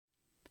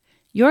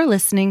You're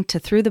listening to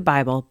Through the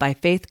Bible by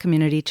Faith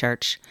Community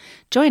Church.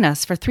 Join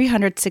us for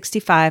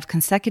 365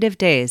 consecutive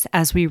days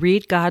as we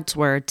read God's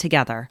Word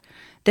together.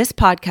 This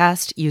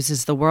podcast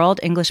uses the World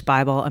English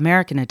Bible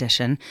American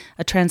Edition,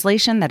 a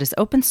translation that is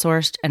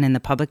open-sourced and in the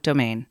public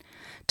domain.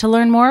 To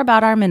learn more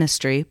about our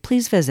ministry,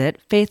 please visit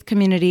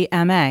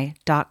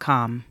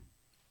faithcommunityma.com.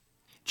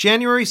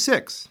 January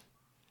 6th,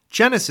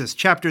 Genesis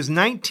chapters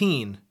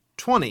 19,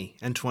 20,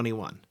 and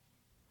 21.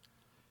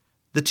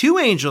 The two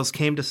angels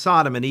came to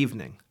Sodom at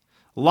evening.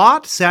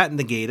 Lot sat in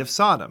the gate of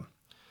Sodom.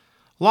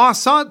 Lot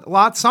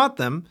sought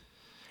them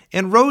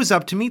and rose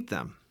up to meet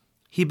them.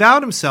 He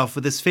bowed himself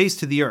with his face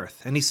to the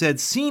earth, and he said,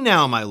 "See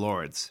now, my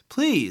lords,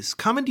 please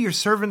come into your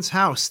servant's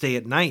house, stay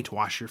at night,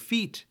 wash your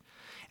feet,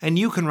 and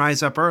you can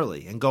rise up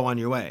early and go on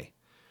your way."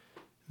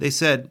 They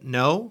said,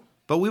 "No,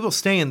 but we will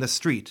stay in the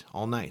street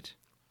all night."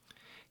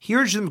 He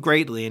urged them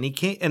greatly,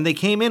 and they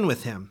came in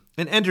with him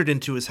and entered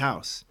into his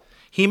house.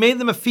 He made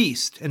them a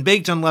feast and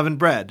baked unleavened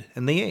bread,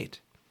 and they ate.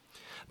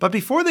 But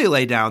before they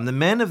lay down, the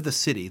men of the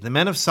city, the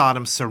men of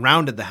Sodom,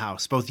 surrounded the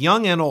house, both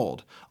young and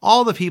old,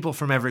 all the people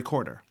from every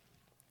quarter.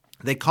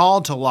 They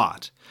called to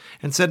Lot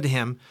and said to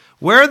him,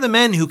 "Where are the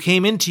men who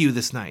came into you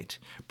this night?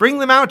 Bring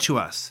them out to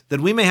us,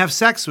 that we may have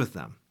sex with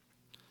them."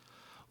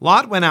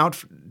 Lot went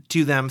out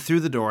to them through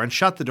the door and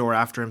shut the door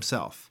after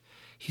himself.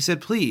 He said,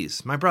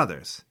 "Please, my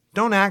brothers,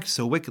 don't act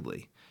so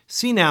wickedly.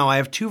 See now, I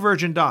have 2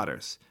 virgin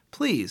daughters.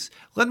 Please,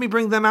 let me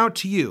bring them out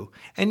to you,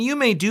 and you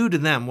may do to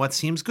them what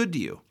seems good to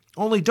you.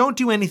 Only don't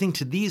do anything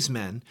to these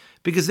men,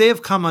 because they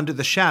have come under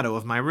the shadow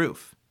of my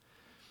roof."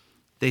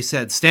 They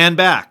said, "Stand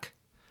back."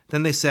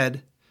 Then they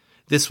said,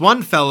 "This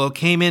one fellow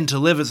came in to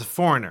live as a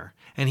foreigner,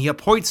 and he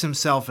appoints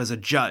himself as a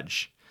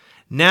judge.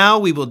 Now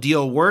we will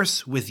deal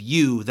worse with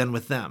you than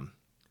with them."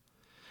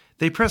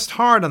 They pressed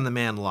hard on the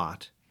man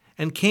Lot,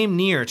 and came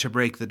near to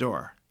break the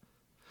door.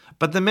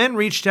 But the men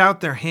reached out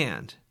their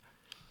hand,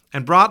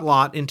 and brought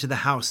Lot into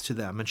the house to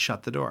them, and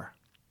shut the door.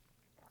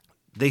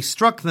 They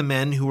struck the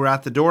men who were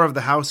at the door of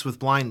the house with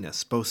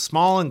blindness, both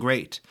small and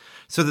great,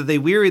 so that they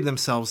wearied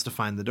themselves to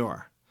find the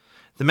door.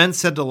 The men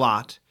said to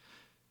Lot,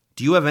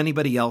 "Do you have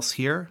anybody else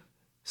here?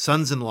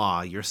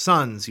 Sons-in-law, your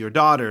sons, your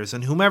daughters,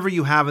 and whomever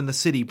you have in the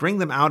city, bring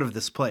them out of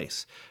this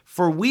place.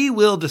 For we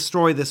will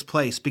destroy this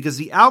place, because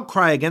the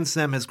outcry against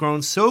them has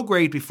grown so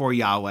great before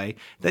Yahweh,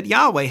 that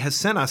Yahweh has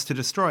sent us to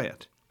destroy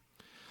it."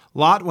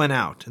 Lot went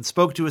out and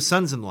spoke to his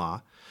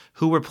sons-in-law,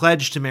 who were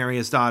pledged to marry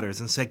his daughters,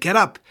 and said, "Get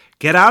up,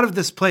 get out of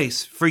this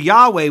place, for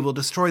Yahweh will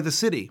destroy the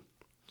city."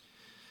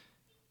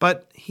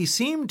 But he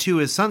seemed to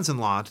his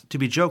sons-in-law to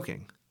be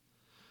joking.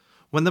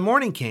 When the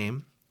morning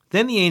came,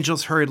 then the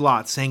angels hurried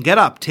Lot, saying, "Get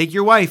up, take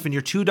your wife and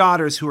your 2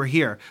 daughters who are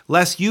here,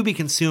 lest you be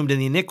consumed in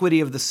the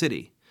iniquity of the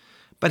city."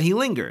 But he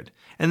lingered,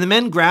 and the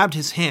men grabbed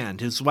his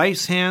hand, his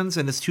wife's hands,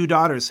 and his 2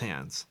 daughters'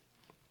 hands,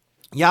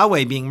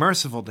 Yahweh being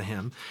merciful to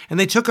him, and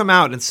they took him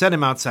out and set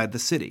him outside the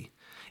city.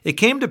 It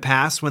came to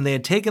pass, when they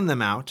had taken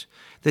them out,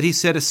 that he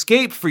said,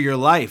 "Escape for your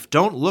life,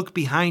 don't look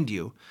behind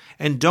you,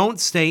 and don't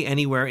stay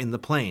anywhere in the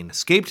plain.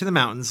 Escape to the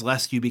mountains,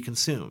 lest you be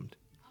consumed."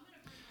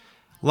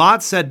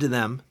 Lot said to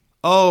them,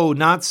 "Oh,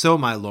 not so,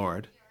 my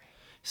lord.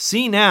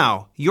 See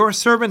now, your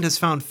servant has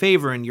found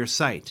favor in your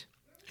sight,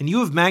 and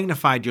you have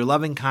magnified your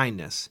loving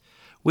kindness,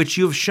 which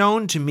you have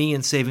shown to me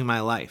in saving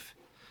my life.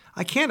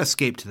 I can't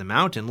escape to the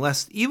mountain,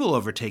 lest evil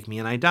overtake me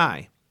and I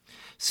die.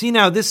 See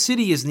now, this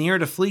city is near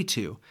to flee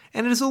to,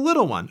 and it is a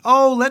little one.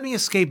 Oh, let me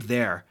escape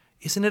there.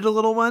 Isn't it a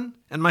little one?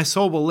 And my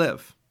soul will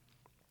live."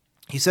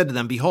 He said to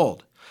them,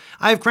 "Behold,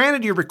 I have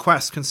granted your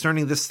request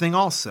concerning this thing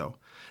also,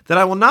 that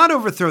I will not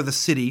overthrow the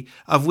city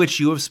of which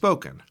you have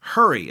spoken.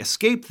 Hurry,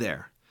 escape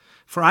there,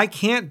 for I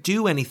can't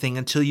do anything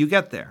until you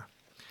get there."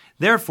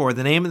 Therefore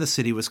the name of the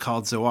city was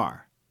called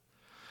Zoar.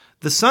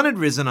 The sun had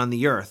risen on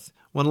the earth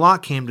when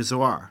Lot came to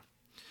Zoar.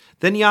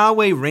 Then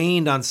Yahweh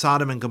rained on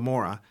Sodom and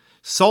Gomorrah,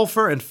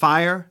 sulfur and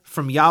fire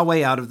from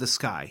Yahweh out of the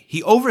sky.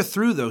 He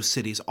overthrew those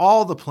cities,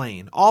 all the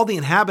plain, all the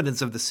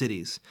inhabitants of the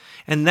cities,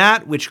 and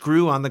that which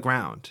grew on the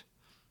ground.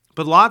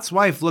 But Lot's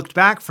wife looked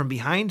back from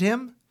behind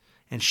him,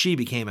 and she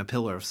became a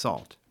pillar of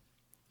salt.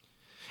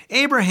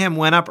 Abraham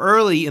went up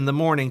early in the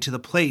morning to the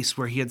place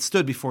where he had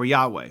stood before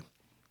Yahweh.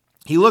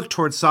 He looked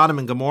toward Sodom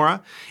and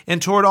Gomorrah,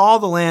 and toward all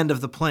the land of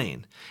the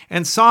plain,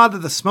 and saw that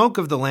the smoke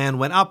of the land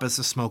went up as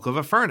the smoke of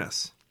a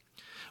furnace.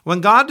 When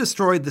God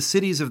destroyed the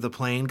cities of the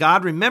plain,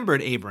 God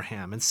remembered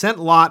Abraham and sent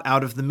Lot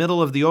out of the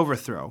middle of the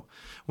overthrow,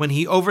 when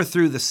he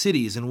overthrew the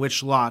cities in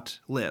which Lot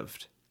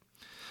lived.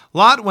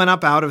 Lot went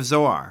up out of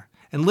Zoar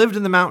and lived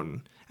in the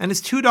mountain, and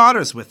his 2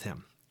 daughters with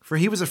him, for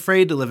he was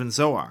afraid to live in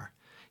Zoar.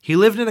 He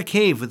lived in a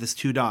cave with his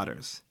 2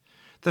 daughters.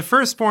 The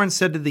firstborn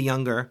said to the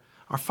younger,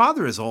 "Our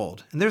father is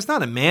old, and there is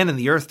not a man in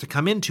the earth to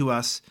come in to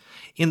us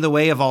in the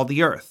way of all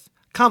the earth.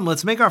 Come,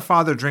 let's make our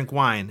father drink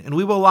wine, and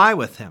we will lie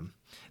with him,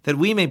 that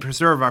we may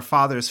preserve our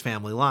father's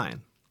family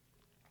line."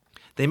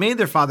 They made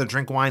their father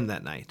drink wine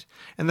that night,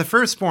 and the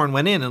firstborn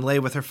went in and lay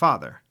with her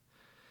father.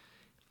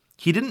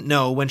 He didn't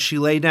know when she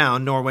lay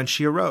down nor when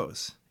she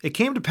arose. It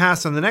came to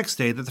pass on the next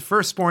day that the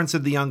firstborn said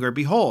to the younger,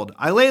 Behold,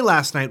 I lay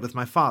last night with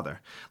my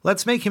father.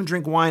 Let's make him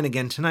drink wine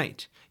again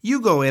tonight.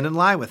 You go in and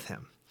lie with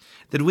him,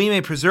 that we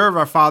may preserve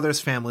our father's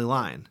family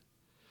line.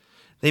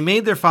 They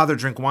made their father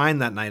drink wine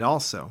that night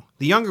also.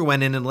 The younger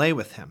went in and lay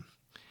with him.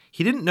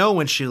 He didn't know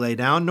when she lay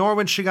down, nor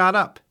when she got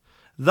up.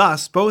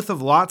 Thus both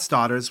of Lot's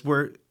daughters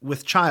were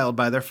with child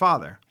by their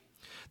father.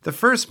 The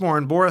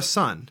firstborn bore a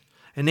son,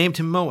 and named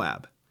him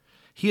Moab.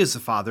 He is the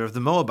father of the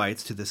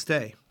Moabites to this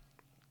day.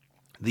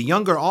 The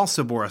younger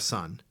also bore a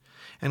son,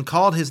 and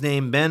called his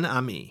name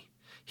Ben-Ami.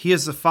 He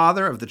is the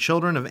father of the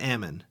children of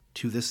Ammon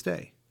to this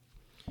day.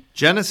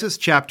 Genesis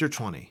chapter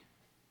 20.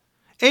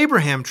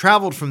 Abraham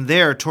traveled from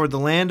there toward the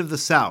land of the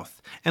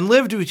south, and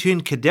lived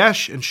between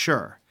Kadesh and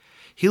Shur.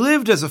 He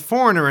lived as a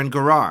foreigner in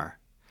Gerar.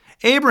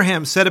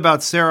 Abraham said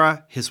about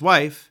Sarah, his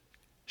wife,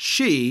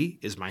 She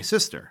is my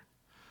sister.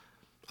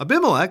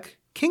 Abimelech,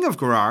 king of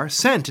Gerar,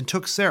 sent and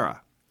took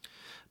Sarah.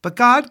 But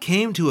God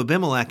came to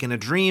Abimelech in a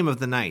dream of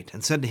the night,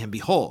 and said to him,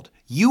 Behold,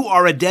 you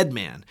are a dead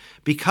man,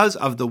 because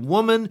of the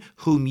woman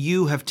whom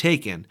you have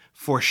taken,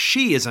 for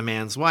she is a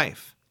man's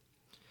wife.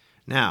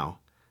 Now,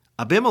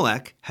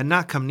 Abimelech had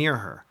not come near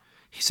her.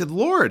 He said,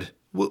 Lord,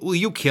 will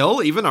you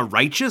kill even a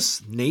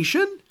righteous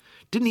nation?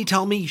 Didn't he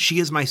tell me she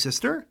is my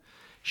sister?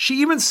 She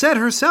even said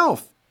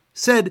herself,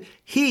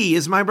 he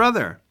is my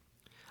brother.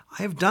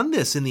 I have done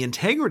this in the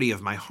integrity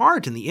of my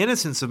heart and the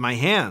innocence of my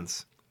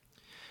hands.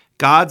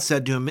 God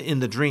said to him in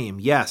the dream,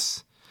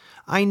 Yes,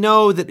 I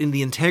know that in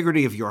the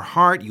integrity of your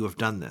heart you have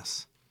done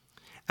this.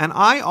 And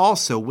I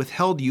also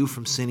withheld you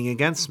from sinning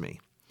against me.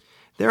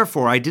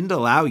 Therefore I didn't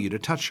allow you to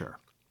touch her.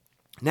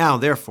 Now,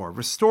 therefore,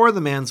 restore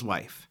the man's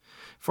wife,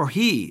 for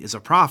he is a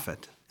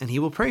prophet, and he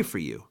will pray for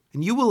you,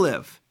 and you will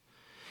live.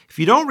 If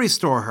you don't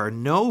restore her,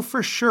 know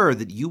for sure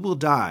that you will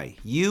die,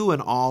 you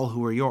and all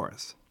who are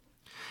yours.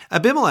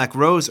 Abimelech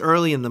rose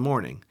early in the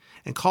morning,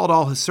 and called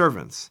all his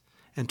servants,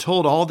 and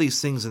told all these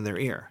things in their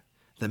ear.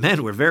 The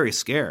men were very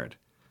scared.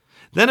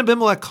 Then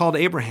Abimelech called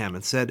Abraham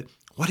and said,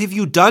 What have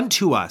you done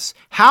to us?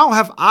 How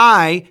have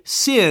I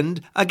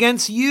sinned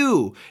against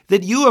you,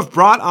 that you have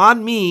brought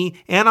on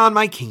me and on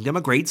my kingdom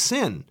a great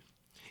sin?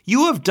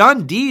 You have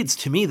done deeds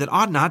to me that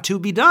ought not to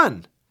be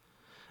done.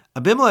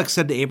 Abimelech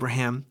said to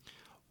Abraham,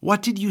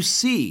 What did you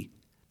see,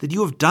 that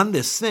you have done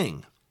this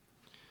thing?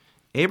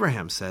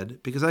 Abraham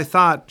said, Because I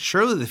thought,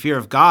 surely the fear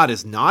of God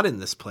is not in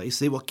this place.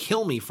 They will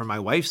kill me for my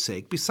wife's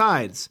sake.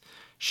 Besides,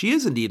 she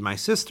is indeed my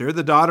sister,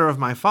 the daughter of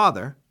my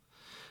father,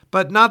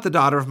 but not the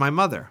daughter of my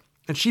mother,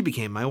 and she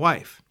became my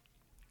wife.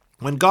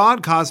 When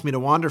God caused me to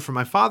wander from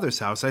my father's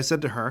house, I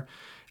said to her,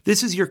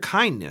 This is your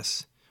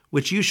kindness,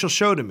 which you shall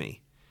show to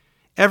me.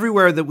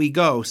 Everywhere that we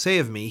go, say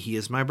of me, He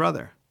is my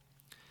brother.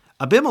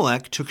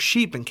 Abimelech took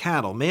sheep and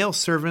cattle, male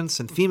servants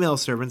and female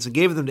servants, and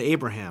gave them to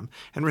Abraham,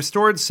 and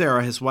restored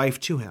Sarah his wife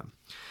to him.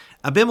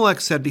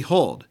 Abimelech said,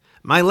 Behold,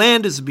 my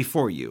land is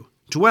before you.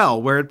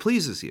 Dwell where it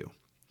pleases you.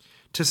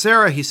 To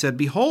Sarah he said,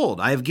 Behold,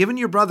 I have given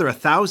your brother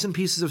 1,000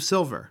 pieces of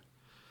silver.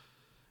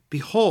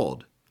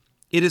 Behold,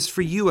 it is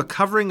for you a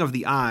covering of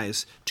the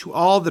eyes to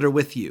all that are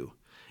with you.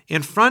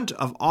 In front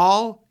of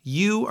all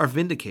you are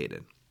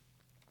vindicated.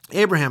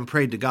 Abraham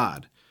prayed to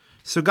God.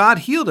 So God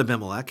healed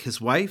Abimelech,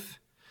 his wife,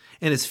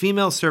 and his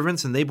female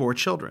servants, and they bore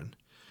children.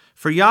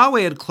 For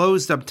Yahweh had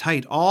closed up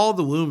tight all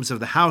the wombs of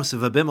the house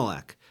of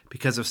Abimelech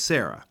because of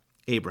Sarah,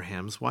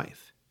 Abraham's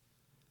wife.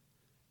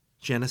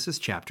 Genesis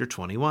chapter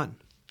 21.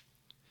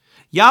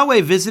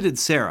 Yahweh visited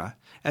Sarah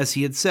as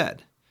he had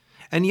said,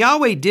 and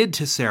Yahweh did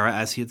to Sarah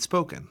as he had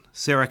spoken.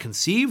 Sarah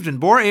conceived and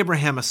bore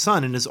Abraham a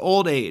son in his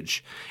old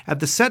age, at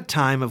the set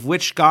time of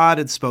which God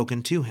had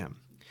spoken to him.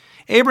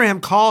 Abraham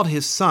called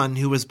his son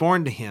who was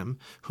born to him,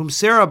 whom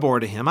Sarah bore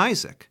to him,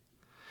 Isaac.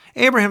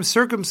 Abraham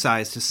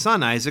circumcised his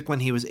son Isaac when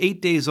he was 8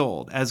 days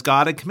old, as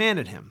God had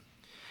commanded him.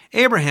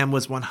 Abraham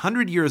was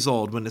 100 years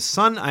old when his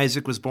son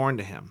Isaac was born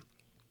to him.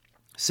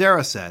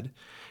 Sarah said,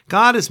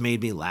 God has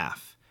made me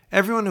laugh.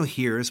 Everyone who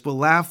hears will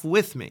laugh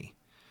with me.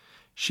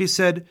 She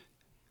said,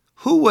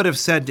 Who would have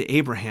said to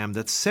Abraham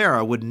that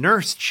Sarah would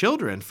nurse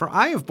children? For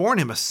I have borne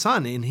him a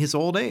son in his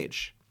old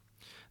age.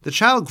 The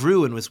child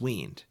grew and was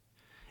weaned.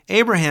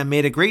 Abraham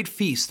made a great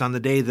feast on the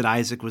day that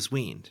Isaac was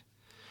weaned.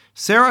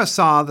 Sarah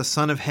saw the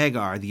son of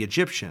Hagar, the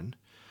Egyptian,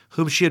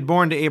 whom she had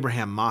borne to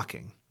Abraham,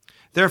 mocking.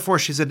 Therefore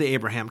she said to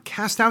Abraham,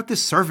 Cast out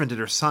this servant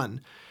and her son,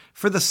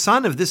 for the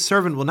son of this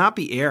servant will not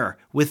be heir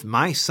with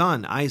my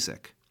son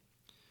Isaac.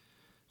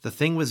 The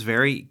thing was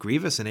very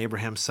grievous in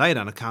Abraham's sight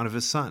on account of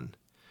his son.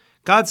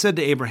 God said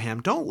to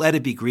Abraham, Don't let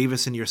it be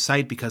grievous in your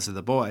sight because of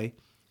the boy,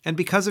 and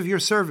because of your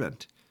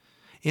servant.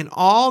 In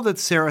all that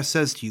Sarah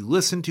says to you,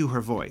 listen to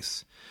her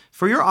voice,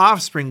 for your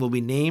offspring will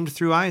be named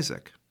through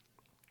Isaac.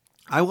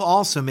 I will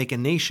also make a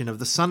nation of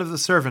the son of the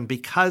servant,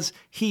 because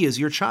he is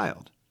your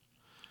child.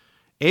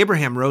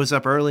 Abraham rose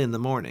up early in the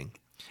morning,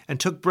 and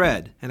took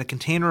bread and a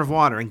container of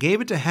water, and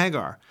gave it to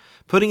Hagar,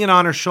 putting it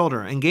on her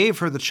shoulder, and gave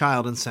her the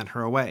child and sent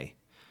her away.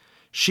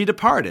 She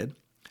departed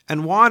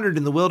and wandered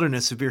in the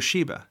wilderness of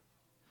Beersheba.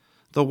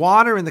 The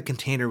water in the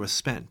container was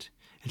spent,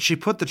 and she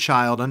put the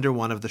child under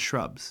one of the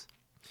shrubs.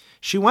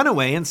 She went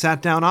away and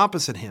sat down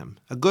opposite him,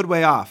 a good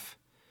way off,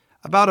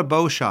 about a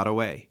bow shot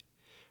away.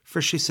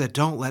 For she said,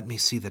 "Don't let me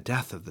see the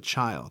death of the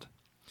child."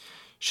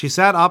 She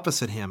sat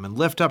opposite him and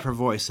lifted up her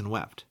voice and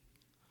wept.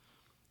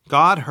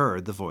 God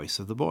heard the voice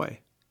of the boy.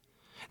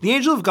 The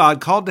angel of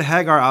God called to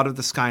Hagar out of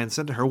the sky and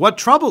said to her, "What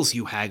troubles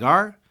you,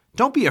 Hagar?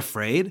 Don't be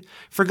afraid,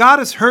 for God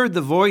has heard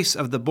the voice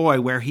of the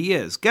boy where he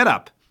is. Get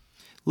up,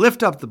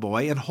 lift up the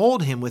boy, and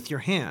hold him with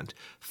your hand,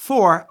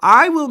 for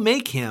I will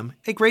make him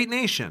a great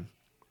nation."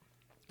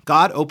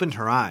 God opened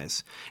her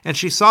eyes, and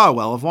she saw a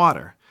well of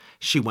water.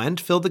 She went,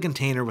 filled the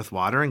container with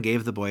water, and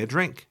gave the boy a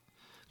drink.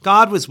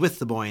 God was with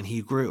the boy, and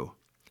he grew.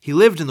 He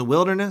lived in the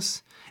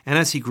wilderness, and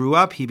as he grew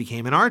up, he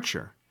became an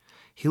archer.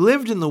 He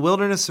lived in the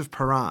wilderness of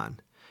Paran.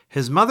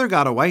 His mother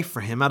got a wife for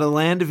him out of the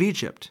land of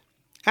Egypt.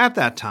 At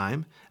that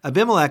time,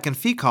 Abimelech and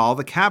Phicol,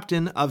 the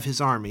captain of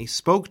his army,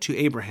 spoke to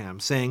Abraham,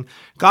 saying,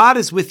 "God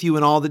is with you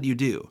in all that you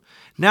do.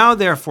 Now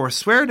therefore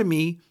swear to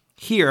me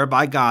here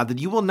by God that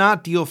you will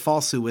not deal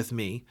falsely with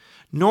me,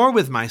 nor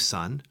with my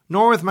son,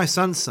 nor with my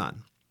son's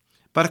son.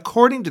 But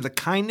according to the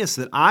kindness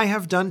that I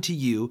have done to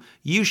you,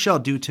 you shall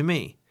do to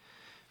me,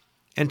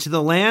 and to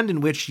the land in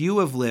which you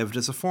have lived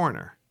as a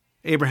foreigner."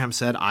 Abraham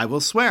said, "I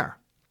will swear."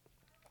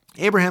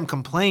 Abraham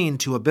complained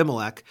to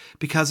Abimelech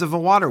because of a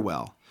water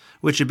well,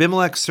 which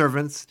Abimelech's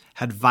servants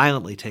had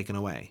violently taken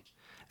away.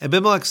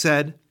 Abimelech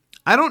said,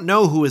 "I don't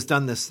know who has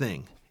done this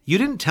thing. You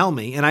didn't tell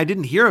me, and I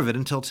didn't hear of it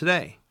until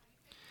today."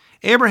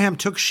 Abraham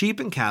took sheep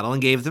and cattle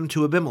and gave them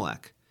to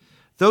Abimelech.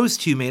 Those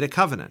two made a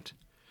covenant.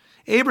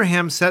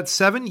 Abraham set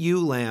 7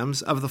 ewe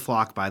lambs of the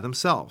flock by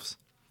themselves.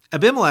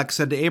 Abimelech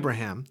said to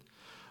Abraham,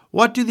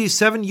 "What do these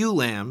 7 ewe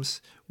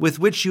lambs with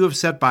which you have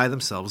set by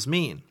themselves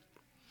mean?"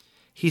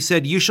 He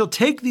said, "You shall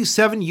take these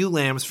 7 ewe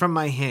lambs from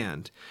my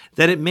hand,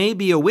 that it may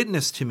be a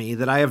witness to me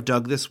that I have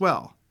dug this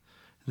well."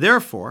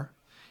 Therefore,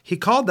 he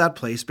called that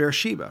place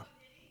Beersheba,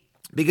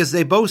 because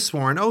they both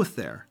swore an oath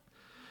there.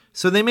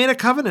 So they made a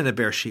covenant at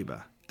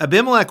Beersheba.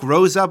 Abimelech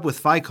rose up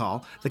with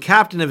Phicol, the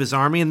captain of his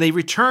army, and they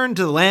returned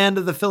to the land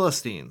of the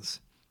Philistines.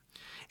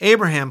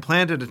 Abraham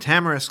planted a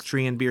tamarisk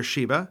tree in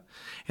Beersheba,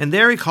 and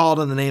there he called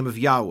on the name of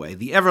Yahweh,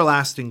 the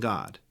everlasting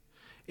God.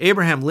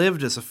 Abraham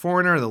lived as a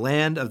foreigner in the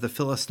land of the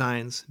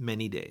Philistines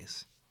many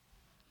days.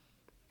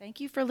 Thank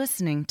you for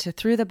listening to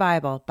Through the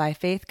Bible by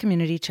Faith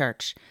Community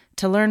Church.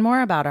 To learn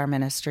more about our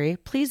ministry,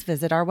 please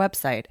visit our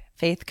website,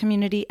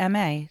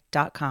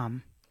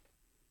 faithcommunityma.com.